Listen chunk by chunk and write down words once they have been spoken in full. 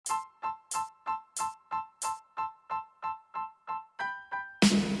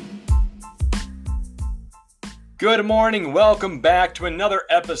Good morning. Welcome back to another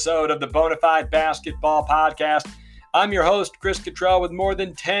episode of the Bonafide Basketball Podcast. I'm your host, Chris Cottrell, with more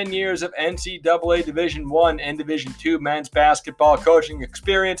than 10 years of NCAA Division I and Division II men's basketball coaching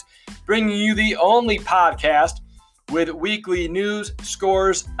experience, bringing you the only podcast with weekly news,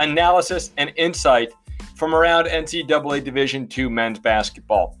 scores, analysis, and insight from around NCAA Division II men's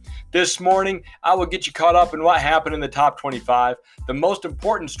basketball. This morning, I will get you caught up in what happened in the top 25, the most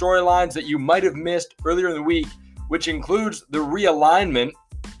important storylines that you might have missed earlier in the week, which includes the realignment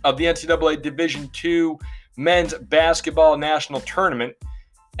of the NCAA Division II men's basketball national tournament,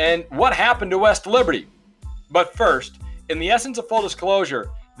 and what happened to West Liberty. But first, in the essence of full disclosure,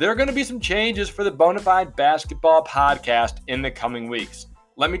 there are going to be some changes for the Bonafide Basketball Podcast in the coming weeks.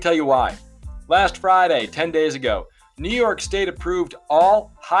 Let me tell you why. Last Friday, 10 days ago, New York State approved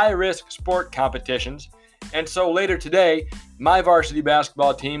all high-risk sport competitions, and so later today, my varsity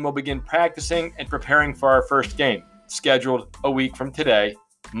basketball team will begin practicing and preparing for our first game, scheduled a week from today,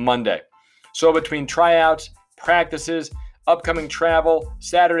 Monday. So between tryouts, practices, upcoming travel,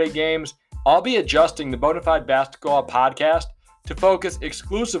 Saturday games, I'll be adjusting the Bonafide Basketball Podcast to focus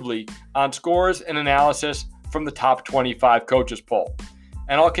exclusively on scores and analysis from the top 25 coaches poll.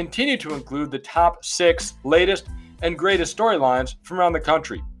 And I'll continue to include the top 6 latest and greatest storylines from around the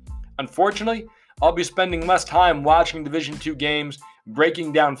country. Unfortunately, I'll be spending less time watching Division II games,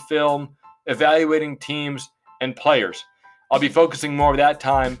 breaking down film, evaluating teams and players. I'll be focusing more of that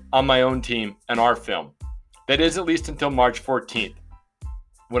time on my own team and our film. That is at least until March 14th,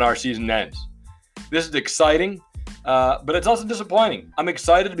 when our season ends. This is exciting, but it's also disappointing. I'm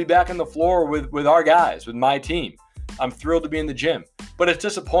excited to be back on the floor with our guys, with my team. I'm thrilled to be in the gym, but it's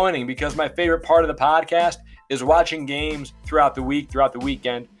disappointing because my favorite part of the podcast is watching games throughout the week, throughout the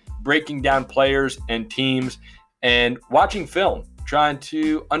weekend, breaking down players and teams, and watching film, trying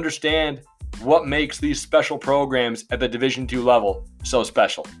to understand what makes these special programs at the Division II level so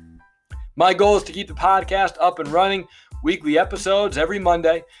special. My goal is to keep the podcast up and running, weekly episodes every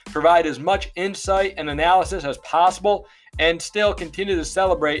Monday, provide as much insight and analysis as possible, and still continue to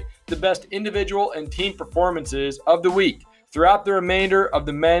celebrate the best individual and team performances of the week throughout the remainder of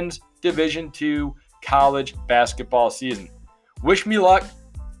the men's Division II college basketball season. Wish me luck.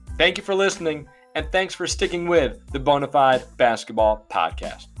 Thank you for listening, and thanks for sticking with the Bonafide Basketball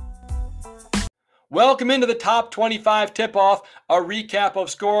Podcast. Welcome into the top 25 tip-off, a recap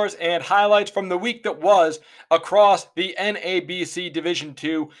of scores and highlights from the week that was across the NABC Division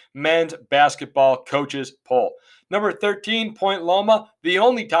II men's basketball coaches poll. Number 13, Point Loma, the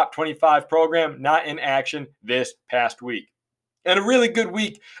only top 25 program not in action this past week. And a really good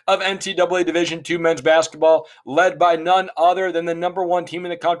week of NCAA Division II men's basketball, led by none other than the number 1 team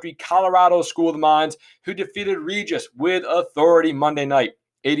in the country, Colorado School of the Mines, who defeated Regis with authority Monday night,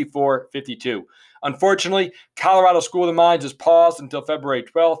 84-52. Unfortunately, Colorado School of the Mines is paused until February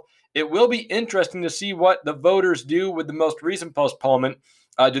 12th. It will be interesting to see what the voters do with the most recent postponement.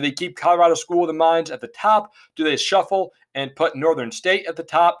 Do they keep Colorado School of the Mines at the top? Do they shuffle and put Northern State at the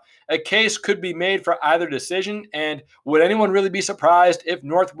top? A case could be made for either decision, and would anyone really be surprised if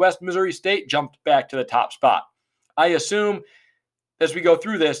Northwest Missouri State jumped back to the top spot? I assume as we go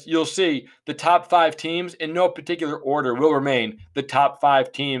through this, you'll see the top 5 teams in no particular order will remain the top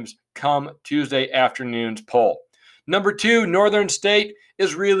 5 teams come Tuesday afternoon's poll. Number 2, Northern State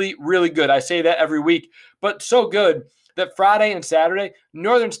is really, really good. I say that every week, but so good that Friday and Saturday,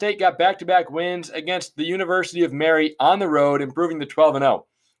 Northern State got back-to-back wins against the University of Mary on the road, improving to 12-0.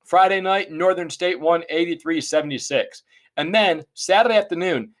 Friday night, Northern State won 83-76. And then Saturday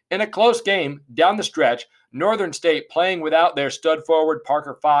afternoon, in a close game down the stretch, Northern State playing without their stud forward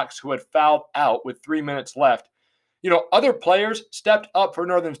Parker Fox, who had fouled out with 3 minutes left. Other players stepped up for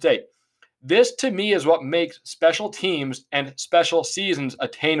Northern State. This, to me, is what makes special teams and special seasons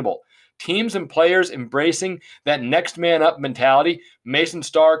attainable. Teams and players embracing that next man up mentality. Mason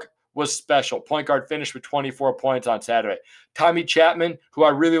Stark was special. Point guard finished with 24 points on Saturday. Tommy Chapman, who I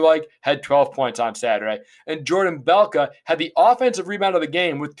really like, had 12 points on Saturday. And Jordan Belka had the offensive rebound of the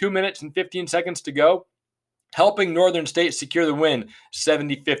game with 2 minutes and 15 seconds to go, helping Northern State secure the win,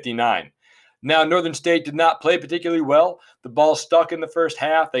 70-59. Now, Northern State did not play particularly well. The ball stuck in the first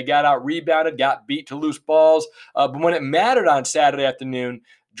half. They got out-rebounded, got beat to loose balls. But when it mattered on Saturday afternoon,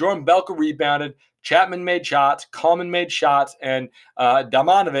 Jordan Belka rebounded, Chapman made shots, Coleman made shots, and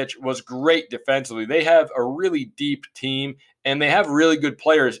Damanovic was great defensively. They have a really deep team, and they have really good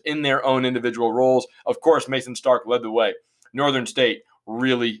players in their own individual roles. Of course, Mason Stark led the way. Northern State,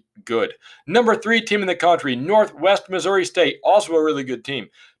 really good. Number 3 team in the country, Northwest Missouri State, also a really good team.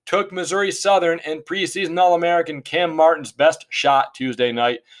 Took Missouri Southern and preseason All-American Cam Martin's best shot Tuesday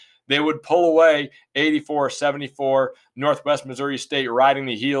night. they would pull away 84-74. Northwest Missouri State riding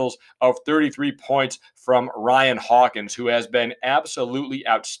the heels of 33 points from Ryan Hawkins, who has been absolutely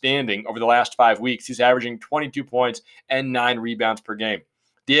outstanding over the last 5 weeks. He's averaging 22 points and 9 rebounds per game.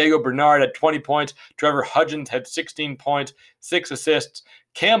 Diego Bernard had 20 points. Trevor Hudgens had 16 points, 6 assists.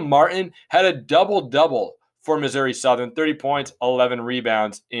 Cam Martin had a double-double for Missouri Southern, 30 points, 11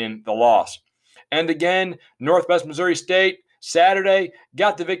 rebounds in the loss. And again, Northwest Missouri State, Saturday,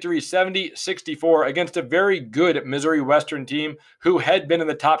 got the victory 70-64 against a very good Missouri Western team who had been in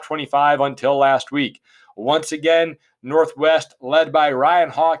the top 25 until last week. Once again, Northwest led by Ryan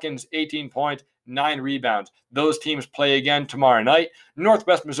Hawkins, 18 points, 9 rebounds. Those teams play again tomorrow night.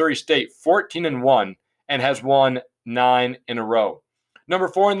 Northwest Missouri State, 14-1, and has won 9 in a row. Number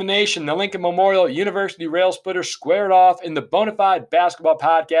 4 in the nation, the Lincoln Memorial University Rail Splitters squared off in the Bonafide Basketball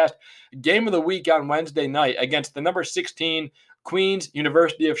Podcast game of the week on Wednesday night against the number 16 Queens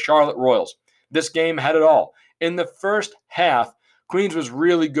University of Charlotte Royals. This game had it all. In the first half, Queens was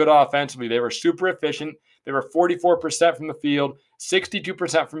really good offensively. They were super efficient. They were 44% from the field,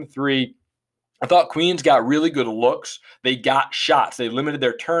 62% from 3. I thought Queens got really good looks. They got shots. They limited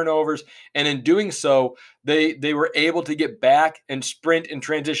their turnovers. And in doing so, they were able to get back and sprint in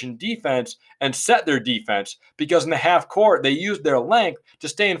transition defense and set their defense because in the half court, they used their length to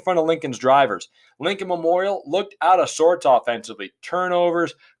stay in front of Lincoln's drivers. Lincoln Memorial looked out of sorts offensively.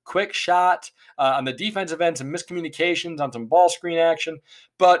 Turnovers, quick shots on the defensive end, some miscommunications on some ball screen action.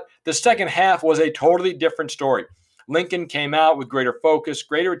 But the second half was a totally different story. Lincoln came out with greater focus,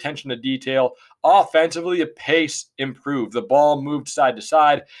 greater attention to detail. Offensively, the pace improved. The ball moved side to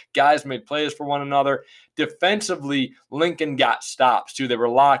side. Guys made plays for one another. Defensively, Lincoln got stops, too. They were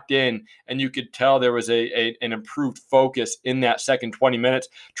locked in, and you could tell there was an improved focus in that second 20 minutes,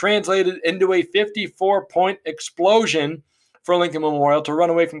 translated into a 54-point explosion for Lincoln Memorial to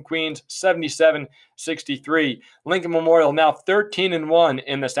run away from Queens 77-63. Lincoln Memorial now 13-1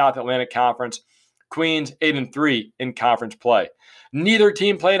 in the South Atlantic Conference. Queens 8-3 in conference play. Neither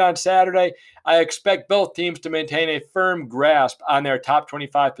team played on Saturday. I expect both teams to maintain a firm grasp on their top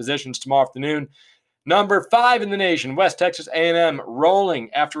 25 positions tomorrow afternoon. Number 5 in the nation, West Texas A&M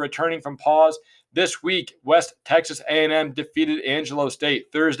rolling after returning from pause. This week, West Texas A&M defeated Angelo State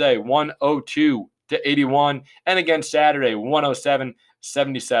Thursday 102-81, and again Saturday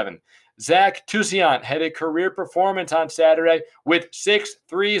 107-77. Zach Toussaint had a career performance on Saturday with 6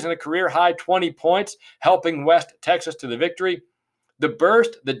 threes and a career-high 20 points, helping West Texas to the victory. The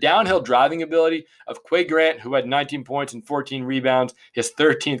burst, the downhill driving ability of Quay Grant, who had 19 points and 14 rebounds, his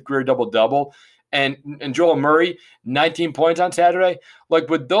 13th career double-double, and Joel Murray, 19 points on Saturday. Like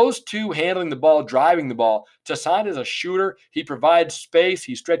with those two handling the ball, driving the ball, Toussaint is a shooter. He provides space.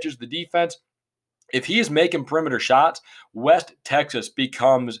 He stretches the defense. If he is making perimeter shots, West Texas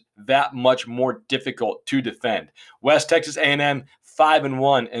becomes that much more difficult to defend. West Texas A&M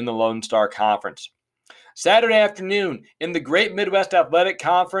 5-1 in the Lone Star Conference. Saturday afternoon in the Great Midwest Athletic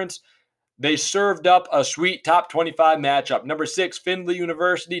Conference, they served up a sweet top 25 matchup. Number 6, Findlay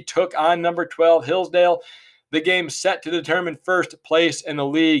University took on number 12, Hillsdale. The game set to determine first place in the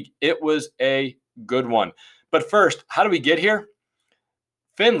league. It was a good one. But first, how do we get here?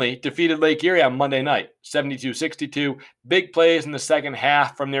 Findlay defeated Lake Erie on Monday night, 72-62. Big plays in the second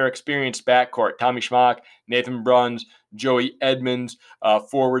half from their experienced backcourt. Tommy Schmock, Nathan Bruns, Joey Edmonds,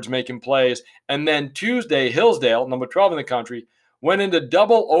 forwards making plays. And then Tuesday, Hillsdale, number 12 in the country, went into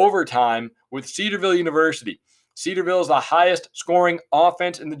double overtime with Cedarville University. Cedarville is the highest scoring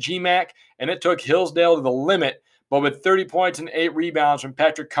offense in the GMAC, and it took Hillsdale to the limit. But with 30 points and 8 rebounds from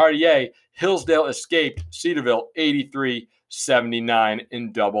Patrick Cartier, Hillsdale escaped Cedarville 83-79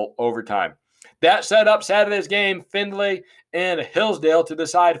 in double overtime. That set up Saturday's game, Findlay and Hillsdale, to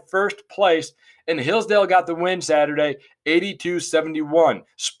decide first place, and Hillsdale got the win Saturday, 82-71,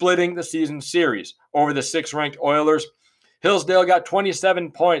 splitting the season series over the 6th-ranked Oilers. Hillsdale got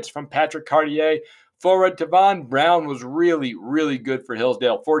 27 points from Patrick Cartier. Forward Tavon Brown was really, really good for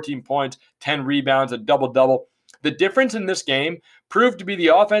Hillsdale. 14 points, 10 rebounds, a double-double. The difference in this game proved to be the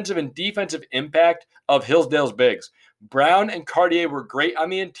offensive and defensive impact of Hillsdale's bigs. Brown and Cartier were great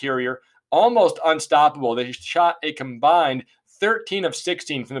on the interior, almost unstoppable. They shot a combined 13 of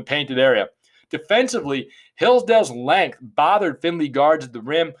 16 from the painted area. Defensively, Hillsdale's length bothered Findlay guards at the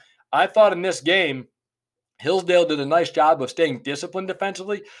rim. I thought in this game, Hillsdale did a nice job of staying disciplined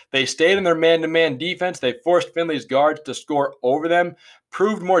defensively. They stayed in their man-to-man defense. They forced Findlay's guards to score over them,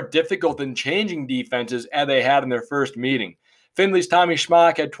 proved more difficult than changing defenses as they had in their first meeting. Findlay's Tommy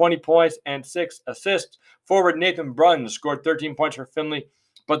Schmock had 20 points and 6 assists. Forward Nathan Bruns scored 13 points for Findlay.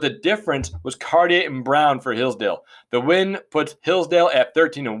 but the difference was Cartier and Brown for Hillsdale. The win puts Hillsdale at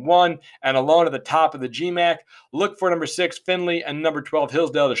 13-1 and alone at the top of the GMAC. Look for number 6 Findlay and number 12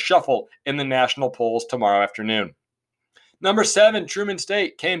 Hillsdale to shuffle in the national polls tomorrow afternoon. Number 7, Truman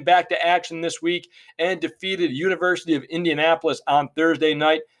State came back to action this week and defeated University of Indianapolis on Thursday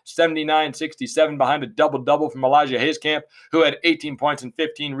night, 79-67, behind a double-double from Elijah Hayskamp, who had 18 points and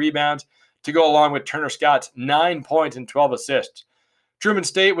 15 rebounds, to go along with Turner Scott's 9 points and 12 assists. Truman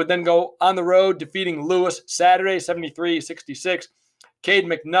State would then go on the road, defeating Lewis Saturday, 73-66. Cade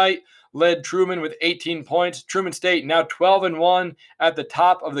McKnight led Truman with 18 points. Truman State now 12-1 at the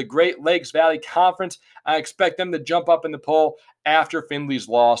top of the Great Lakes Valley Conference. I expect them to jump up in the poll after Findlay's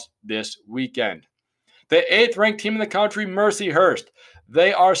loss this weekend. The 8th-ranked team in the country, Mercyhurst.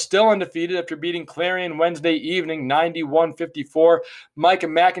 They are still undefeated after beating Clarion Wednesday evening, 91-54. Micah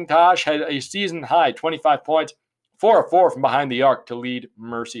McIntosh had a season-high 25 points, 4 of 4 from behind the arc to lead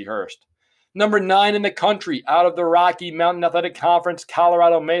Mercyhurst. Number 9 in the country, out of the Rocky Mountain Athletic Conference,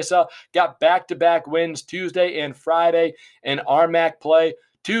 Colorado Mesa got back-to-back wins Tuesday and Friday in RMAC play.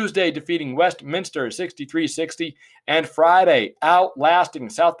 Tuesday defeating Westminster 63-60, and Friday outlasting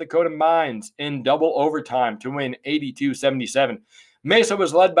South Dakota Mines in double overtime to win 82-77. Mesa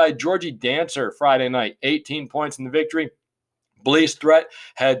was led by Georgie Dancer Friday night, 18 points in the victory. Blaze Threat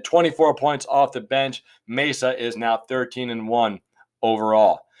had 24 points off the bench. Mesa is now 13-1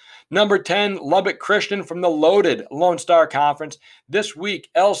 overall. Number 10, Lubbock Christian from the loaded Lone Star Conference. This week,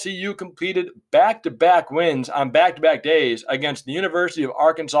 LCU completed back-to-back wins on back-to-back days against the University of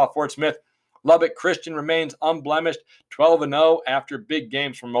Arkansas Fort Smith. Lubbock Christian remains unblemished, 12-0 after big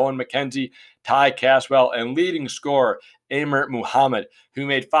games from Owen McKenzie, Ty Caswell, and leading scorer Amer Muhammad, who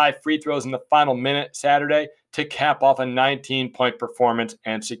made 5 free throws in the final minute Saturday to cap off a 19-point performance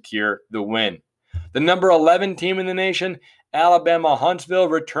and secure the win. The number 11 team in the nation, Alabama Huntsville,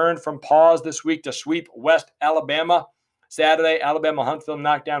 returned from pause this week to sweep West Alabama. Saturday, Alabama Huntsville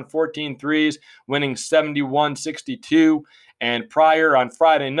knocked down 14 threes, winning 71-62. And prior on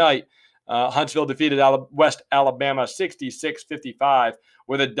Friday night, Huntsville defeated West Alabama 66-55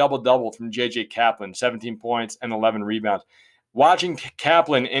 with a double-double from J.J. Kaplan, 17 points and 11 rebounds. Watching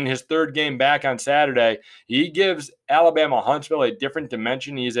Kaplan in his third game back on Saturday, he gives Alabama Huntsville a different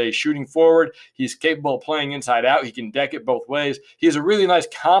dimension. He's a shooting forward. He's capable of playing inside out. He can deck it both ways. He is a really nice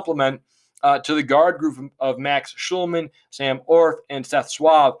complement to the guard group of Max Schulman, Sam Orth, and Seth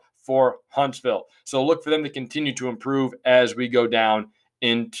Schwab for Huntsville. So look for them to continue to improve as we go down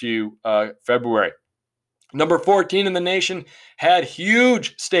into February. Number 14 in the nation had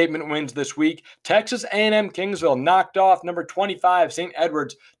huge statement wins this week. Texas A&M Kingsville knocked off number 25 St.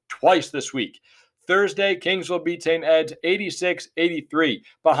 Edwards twice this week. Thursday, Kingsville beat St. Ed's 86-83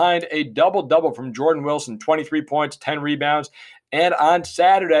 behind a double-double from Jordan Wilson, 23 points, 10 rebounds. And on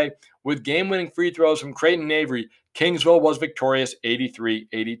Saturday, with game-winning free throws from Creighton Avery, Kingsville was victorious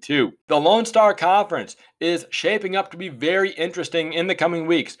 83-82. The Lone Star Conference is shaping up to be very interesting in the coming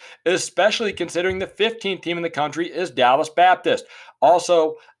weeks, especially considering the 15th team in the country is Dallas Baptist.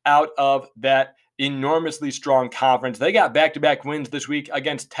 Also out of that enormously strong conference, they got back-to-back wins this week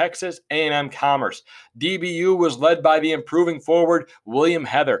against Texas A&M Commerce. DBU was led by the improving forward William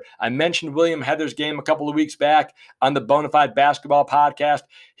Heather. I mentioned William Heather's game a couple of weeks back on the Bonafide Basketball Podcast.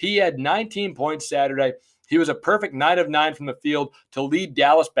 He had 19 points Saturday. He was a perfect 9 of 9 from the field to lead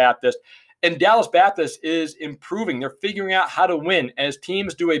Dallas Baptist. And Dallas Baptist is improving. They're figuring out how to win as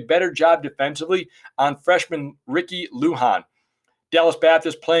teams do a better job defensively on freshman Ricky Lujan. Dallas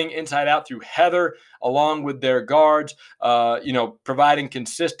Baptist playing inside out through Heather along with their guards, providing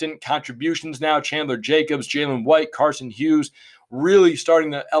consistent contributions now. Chandler Jacobs, Jalen White, Carson Hughes, really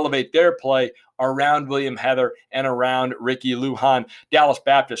starting to elevate their play around William Heather and around Ricky Lujan. Dallas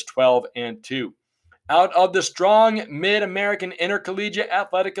Baptist 12-2. Out of the strong Mid-American Intercollegiate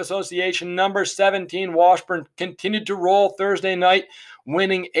Athletic Association, number 17, Washburn continued to roll Thursday night,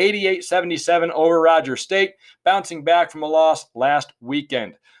 winning 88-77 over Rogers State, bouncing back from a loss last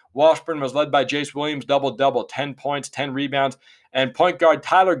weekend. Washburn was led by Jace Williams, double-double, 10 points, 10 rebounds, and point guard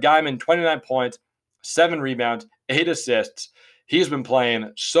Tyler Guyman, 29 points, 7 rebounds, 8 assists. He's been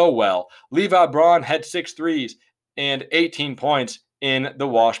playing so well. Levi Braun had 6 threes and 18 points in the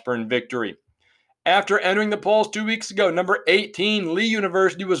Washburn victory. After entering the polls 2 weeks ago, number 18, Lee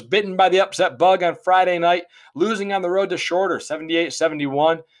University was bitten by the upset bug on Friday night, losing on the road to Shorter,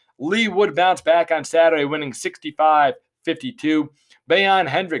 78-71. Lee would bounce back on Saturday, winning 65-52. Bayon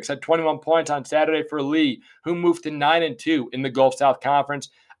Hendricks had 21 points on Saturday for Lee, who moved to 9-2 in the Gulf South Conference.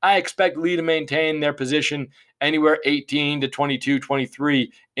 I expect Lee to maintain their position anywhere 18 to 22-23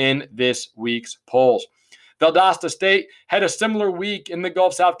 in this week's polls. Valdosta State had a similar week in the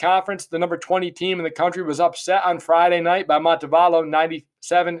Gulf South Conference. The number 20 team in the country was upset on Friday night by Montevallo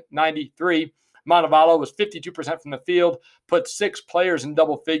 97-93. Montevallo was 52% from the field, put 6 players in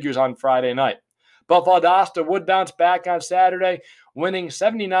double figures on Friday night. But Valdosta would bounce back on Saturday, winning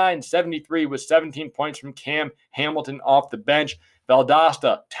 79-73 with 17 points from Cam Hamilton off the bench.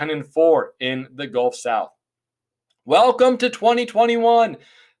 Valdosta 10-4 in the Gulf South. Welcome to 2021.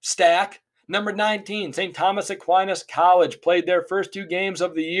 Stack. Number 19, St. Thomas Aquinas College played their first 2 games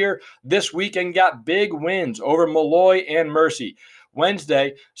of the year this week and got big wins over Molloy and Mercy.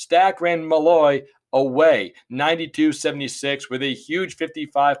 Wednesday, Stack ran Molloy away 92-76 with a huge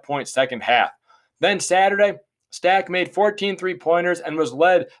 55-point second half. Then Saturday, Stack made 14 three-pointers and was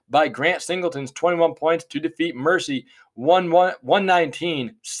led by Grant Singleton's 21 points to defeat Mercy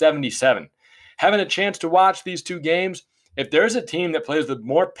 119-77. Having a chance to watch these 2 games, if there's a team that plays with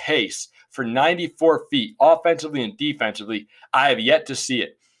more pace for 94 feet offensively and defensively, I have yet to see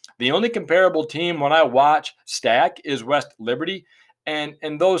it. The only comparable team when I watch Stack is West Liberty, and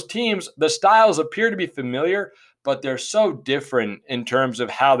those teams, the styles appear to be familiar, but they're so different in terms of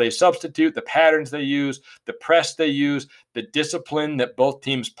how they substitute, the patterns they use, the press they use, the discipline that both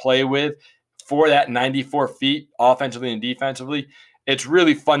teams play with for that 94 feet offensively and defensively. It's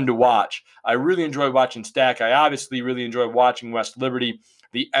really fun to watch. I really enjoy watching Stack. I obviously really enjoy watching West Liberty.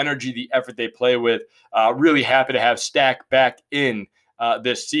 The energy, the effort they play with. Really happy to have Stack back in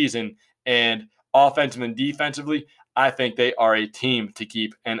this season. And offensively and defensively, I think they are a team to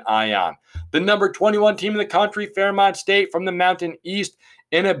keep an eye on. The number 21 team in the country, Fairmont State from the Mountain East,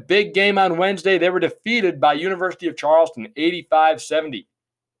 in a big game on Wednesday, they were defeated by University of Charleston 85-70.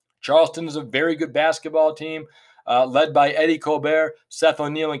 Charleston is a very good basketball team. Led by Eddie Colbert, Seth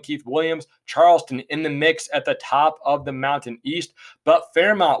O'Neal, and Keith Williams. Charleston in the mix at the top of the Mountain East. But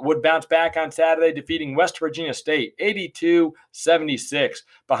Fairmont would bounce back on Saturday, defeating West Virginia State 82-76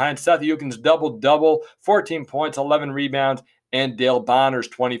 behind Seth Eukin's double-double, 14 points, 11 rebounds, and Dale Bonner's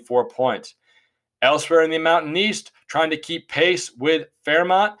 24 points. Elsewhere in the Mountain East, trying to keep pace with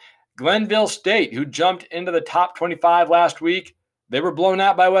Fairmont, Glenville State, who jumped into the top 25 last week, they were blown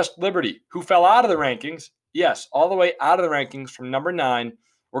out by West Liberty, who fell out of the rankings. Yes, all the way out of the rankings from number 9.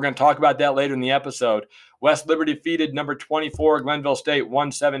 We're going to talk about that later in the episode. West Liberty defeated number 24, Glenville State,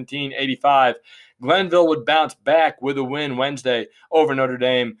 117-85. Glenville would bounce back with a win Wednesday over Notre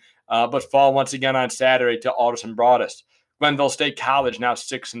Dame, but fall once again on Saturday to Alderson Broaddus. Glenville State College now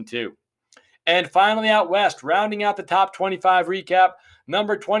 6-2. And finally out west, rounding out the top 25 recap,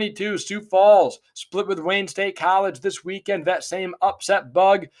 number 22, Sioux Falls, split with Wayne State College this weekend. That same upset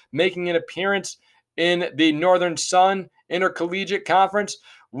bug making an appearance in the Northern Sun Intercollegiate Conference,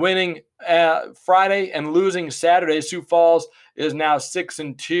 winning Friday and losing Saturday. Sioux Falls is now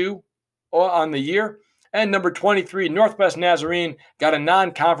 6-2 on the year. And number 23, Northwest Nazarene, got a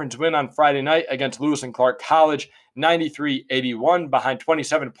non-conference win on Friday night against Lewis and Clark College, 93-81, behind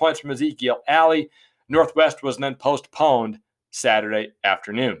 27 points from Ezekiel Alley. Northwest was then postponed Saturday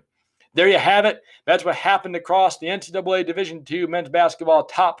afternoon. There you have it. That's what happened across the NCAA Division II men's basketball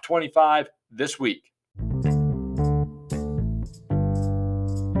top 25 this week.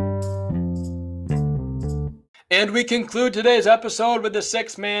 And we conclude today's episode with the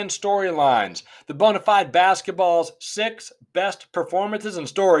 6-man storylines, the Bonafide Basketball's 6 best performances and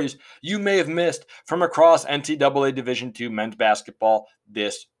stories you may have missed from across NCAA Division II men's basketball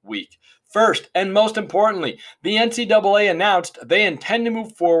this week. First, and most importantly, the NCAA announced they intend to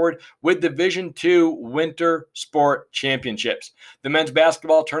move forward with Division II Winter Sport Championships. The men's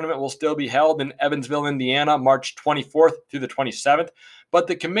basketball tournament will still be held in Evansville, Indiana, March 24th through the 27th, but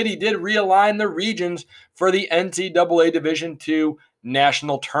the committee did realign the regions for the NCAA Division II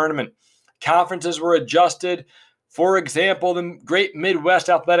National Tournament. Conferences were adjusted. For example, the Great Midwest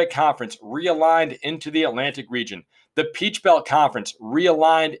Athletic Conference realigned into the Atlantic region. The Peach Belt Conference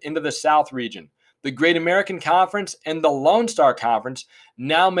realigned into the South region. The Great American Conference and the Lone Star Conference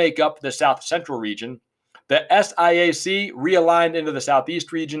now make up the South Central region. The SIAC realigned into the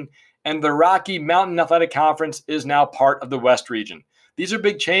Southeast region, and the Rocky Mountain Athletic Conference is now part of the West region. These are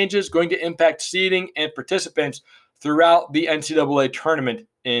big changes going to impact seeding and participants throughout the NCAA tournament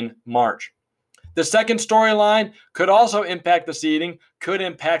in March. The second storyline could also impact the seeding, could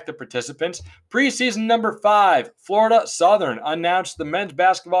impact the participants. Preseason number 5, Florida Southern announced the men's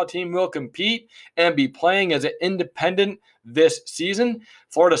basketball team will compete and be playing as an independent this season.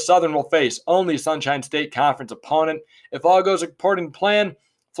 Florida Southern will face only Sunshine State Conference opponent. If all goes according to plan,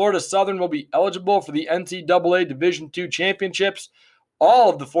 Florida Southern will be eligible for the NCAA Division II championships. All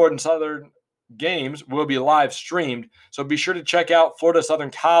of the Florida Southern games will be live streamed, so be sure to check out Florida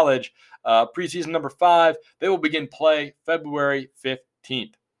Southern College preseason number 5. They will begin play February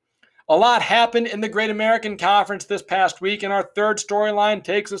 15th. A lot happened in the Great American Conference this past week, and our third storyline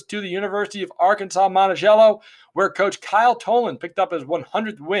takes us to the University of Arkansas Monticello, where Coach Kyle Tolan picked up his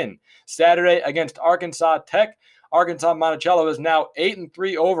 100th win Saturday against Arkansas Tech. Arkansas Monticello is now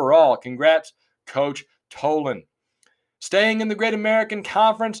 8-3 overall. Congrats, Coach Tolan. Staying in the Great American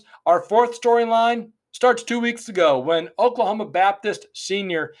Conference, our fourth storyline starts 2 weeks ago when Oklahoma Baptist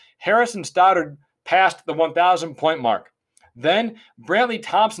senior Harrison Stoddard passed the 1,000-point mark. Then Brantley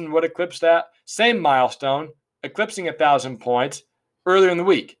Thompson would eclipse that same milestone, eclipsing 1,000 points earlier in the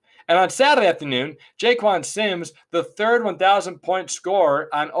week. And on Saturday afternoon, Jaquan Sims, the third 1,000-point scorer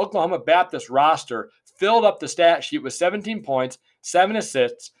on Oklahoma Baptist roster, filled up the stat sheet with 17 points, 7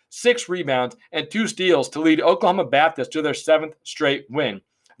 assists, 6 rebounds, and 2 steals to lead Oklahoma Baptist to their 7th straight win.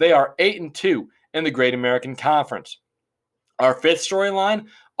 They are 8-2 in the Great American Conference. Our fifth storyline,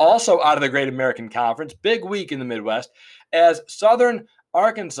 also out of the Great American Conference, big week in the Midwest, as Southern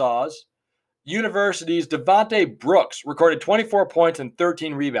Arkansas University's Devontae Brooks recorded 24 points and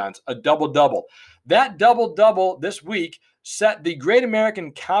 13 rebounds, a double-double. That double-double this week set the Great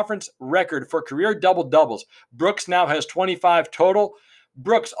American Conference record for career double-doubles. Brooks now has 25 total.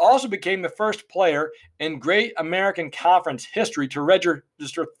 Brooks also became the first player in Great American Conference history to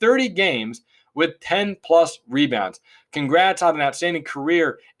register 30 games with 10-plus rebounds. Congrats on an outstanding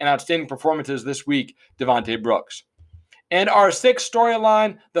career and outstanding performances this week, Devontae Brooks. And our sixth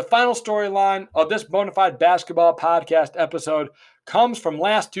storyline, the final storyline of this Bonafide Basketball Podcast episode, comes from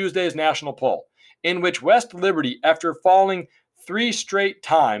last Tuesday's national poll, in which West Liberty, after falling 3 straight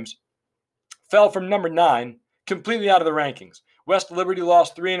times, fell from number 9 completely out of the rankings. West Liberty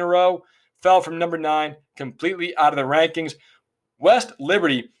lost 3 in a row, fell from number 9 completely out of the rankings. West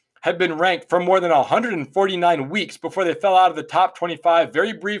Liberty had been ranked for more than 149 weeks before they fell out of the top 25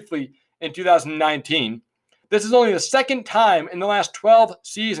 very briefly in 2019. This is only the second time in the last 12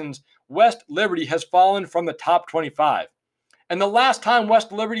 seasons West Liberty has fallen from the top 25. And the last time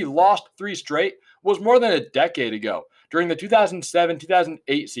West Liberty lost 3 straight was more than a decade ago, during the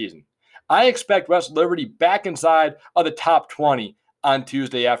 2007-2008 season. I expect West Liberty back inside of the top 20 on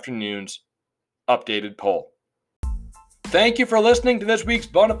Tuesday afternoon's updated poll. Thank you for listening to this week's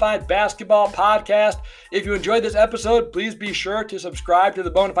Bonafide Basketball Podcast. If you enjoyed this episode, please be sure to subscribe to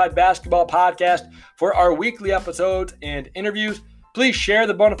the Bonafide Basketball Podcast for our weekly episodes and interviews. Please share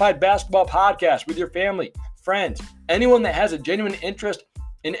the Bonafide Basketball Podcast with your family, friends, anyone that has a genuine interest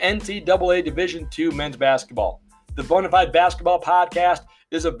in NCAA Division II men's basketball. The Bonafide Basketball Podcast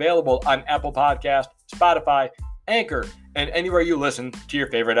is available on Apple Podcasts, Spotify, Anchor, and anywhere you listen to your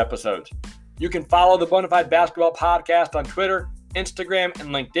favorite episodes. You can follow the Bonafide Basketball Podcast on Twitter, Instagram, and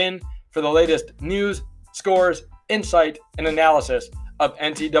LinkedIn for the latest news, scores, insight, and analysis of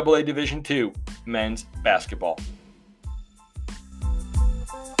NCAA Division II men's basketball.